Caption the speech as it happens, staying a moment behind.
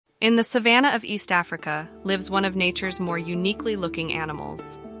In the savanna of East Africa lives one of nature's more uniquely looking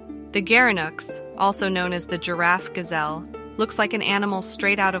animals. The Gerenuks, also known as the Giraffe Gazelle, looks like an animal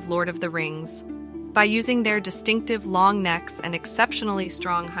straight out of Lord of the Rings. By using their distinctive long necks and exceptionally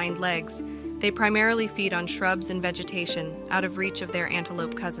strong hind legs, they primarily feed on shrubs and vegetation out of reach of their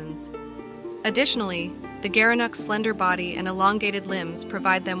antelope cousins. Additionally, the Gerenuk's slender body and elongated limbs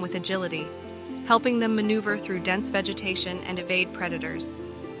provide them with agility, helping them maneuver through dense vegetation and evade predators.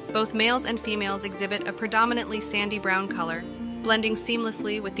 Both males and females exhibit a predominantly sandy brown color, blending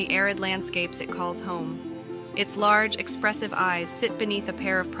seamlessly with the arid landscapes it calls home. Its large, expressive eyes sit beneath a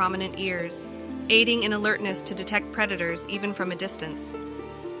pair of prominent ears, aiding in alertness to detect predators even from a distance.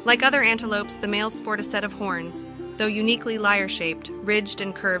 Like other antelopes, the males sport a set of horns, though uniquely lyre-shaped, ridged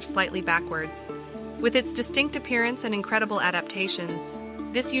and curved slightly backwards. With its distinct appearance and incredible adaptations,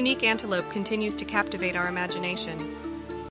 this unique antelope continues to captivate our imagination.